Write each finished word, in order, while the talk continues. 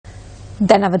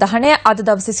දැන් අවධානය අද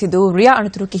දවසේ සිදු රිය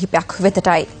අනතුරු කිහිපයක්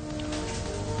වෙතටයි.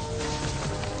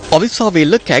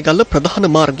 අවිස්සාවේල්ල කෑගල්ල ප්‍රධාන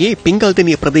මාර්ගයේ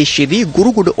පිංගල්දෙනිය ප්‍රදේශයේදී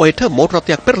ගුරුගොඩ ඔයට මෝටර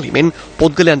රථයක් පෙරලීමෙන්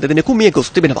පුද්ගලයන් දෙදෙනෙකු මිය ගොස්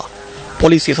තිබෙනවා.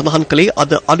 පොලිසිය සඳහන් කළේ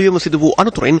අද අලුයම සිදු වූ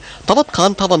අනතුරෙන් තවත්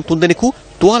කාන්තාවන් 3 දෙනෙකු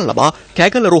තුවාල ලබා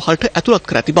කෑගල්ල රෝහලට ඇතුළත්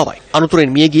කර ඇති බවයි.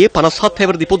 අනතුරෙන් මිය ගියේ 57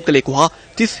 හැවිරිදි පුද්ගලයෙකු හා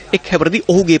 31 හැවිරිදි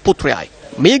ඔහුගේ පුත්‍රයායි.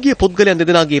 මියගිය පුද්ගලයන්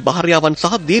දෙදෙනාගේ භාර්යාවන්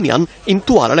සහ දියණියන් ඉන්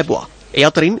තුවාල ලැබුවා. ඒ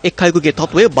අතරින්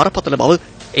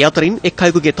එක්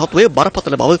අයෙකුගේ තත්ත්වය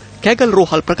බරපතල බව කෑගල්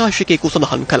රෝහල් ප්‍රකාශකයෙකු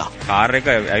සඳහන් කළා. කාර් එක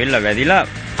ඇවිල්ලා වැදිලා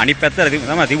අනිත් පැත්තට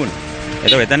තමයි තිබුණේ.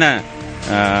 ඒක එතන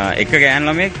එක ගෑන්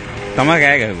ළමෙක් තමයි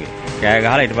කෑ ගැහුවේ. කෑ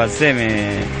ගහලා ඊට පස්සේ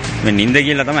මේ නිින්ද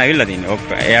ගිහලා තමයි ඇවිල්ලා තින්නේ.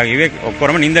 එයා කිව්වේ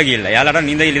ඔක්කොරම නිින්ද ගිහලා. එයාලට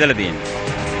නිින්ද ගිහලා ඉඳලා තියෙන්නේ.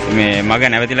 මේ මග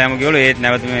නැවතිලා යමු කිව්වලු ඒත්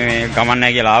නැවත මේ ගමන්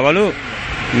නැහැ කියලා ආවලු.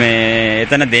 මේ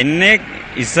එතන දෙන්නේ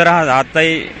ඉස්සරහා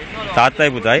තාත්තයි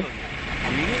පුතයි.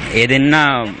 ඒ දෙන්න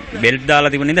බෙල්ට් දාලා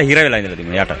තිබුණ ඉඳලා හිර වෙලා ඉඳලා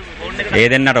තිබුණා යට. ඒ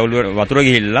දෙන්නට ඔළුව වතුර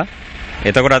ගිහිල්ලා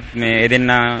එතකොටත් මේ ඒ දෙන්න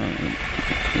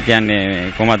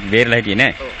කියන්නේ කොහොමද බේරලා හිටියේ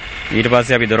නෑ. ඊට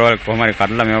පස්සේ අපි දොරවල් කොහොම හරි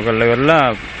කඩලා මේව කරලා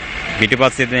ඉවරලා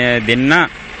පිටිපස්සේ දෙන්න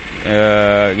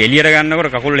එළියට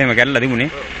ගන්නකොට කකුල් එහෙම කැඩලා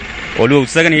තිබුණේ. ඔළුව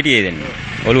උස්සගෙන හිටියේ දෙන්න.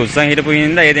 ඔළුව උස්සන් හිටපු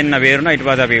හින්දා ඒ දෙන්න බේරුණා. ඊට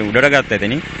පස්සේ අපි උඩට ගත්තා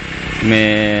එතනින්.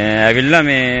 මේ ඇවිල්ලා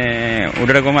මේ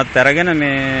උඩට කොහමත් අරගෙන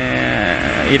මේ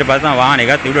ඊට පස්සේ තමයි වාහනේ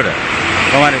ගත්තේ උඩට.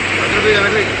 කොහමද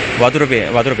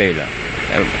වතුර පෙවිලා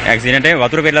ඇක්සිඩන්ට් එක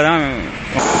වතුර පෙවිලා තමයි.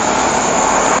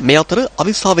 මේ අතර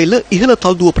අවිස්සාවේල්ල ඉහළ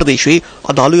තල්දුව ප්‍රදේශයේ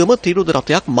අදාළුවම තිරුද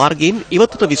රථයක් මාර්ගයෙන්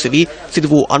ඉවතට විසවි සිදු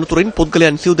වූ අනතුරින්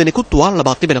පුද්ගලයන් සිව් දෙනෙකු තුවාල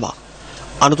ලබා තිබෙනවා.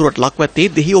 අනතුරට ලක්වැත්තේ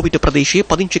දෙහිඔබිට ප්‍රදේශයේ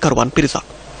පදිංචිකරුවන් පිරිසක්.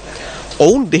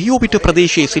 ඔවුන් දෙහිඔබිට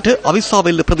ප්‍රදේශයේ සිට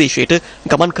අවිස්සාවේල්ල ප්‍රදේශයට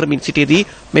ගමන් කරමින් සිටියේදී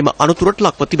මෙම අනතුරට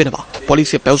ලක්ව තිබෙනවා.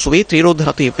 පොලිසිය පැවසුවේ ත්‍රිරෝධ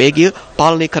රථයේ වේගය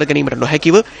පාලනය කර ගැනීමට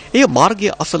නොහැකිව එය මාර්ගය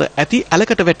අසල ඇති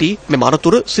ඇලකට වැටි මෙම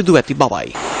අනතුර සිදු ඇති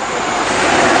බවයි.